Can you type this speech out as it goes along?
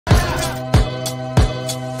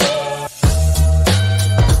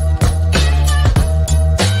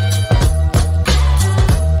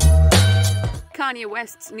Kanye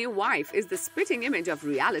West's new wife is the spitting image of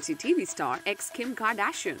reality TV star ex-Kim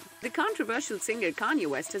Kardashian. The controversial singer Kanye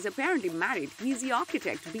West has apparently married Yeezy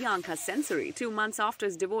architect Bianca Censori 2 months after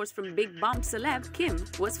his divorce from big bump celeb Kim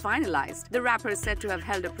was finalized. The rapper is said to have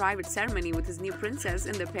held a private ceremony with his new princess,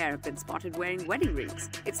 and the pair have been spotted wearing wedding rings.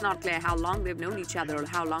 It's not clear how long they've known each other or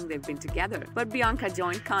how long they've been together, but Bianca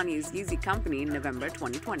joined Kanye's Yeezy company in November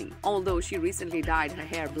 2020. Although she recently dyed her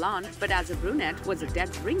hair blonde, but as a brunette was a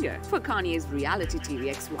dead ringer for Kanye's reality TV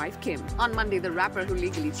ex-wife Kim. On Monday, the rapper, who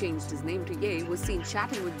legally changed his name to Ye, was seen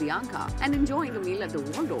chatting with Bianca and enjoying a meal at the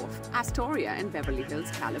Waldorf Astoria in Beverly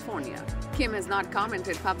Hills, California. Kim has not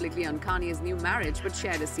commented publicly on Kanye's new marriage, but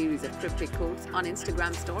shared a series of cryptic quotes on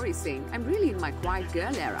Instagram stories saying, "I'm really in my quiet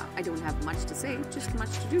girl era. I don't have much to say, just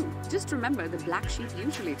much to do. Just remember, the black sheep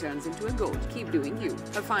usually turns into a goat. Keep doing you."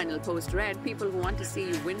 Her final post read, "People who want to see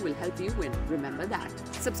you win will help you win. Remember that."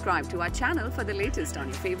 Subscribe to our channel for the latest on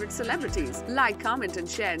your favorite celebrities. Like, comment and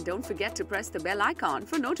share, and don't forget to press the bell icon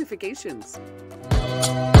for notifications.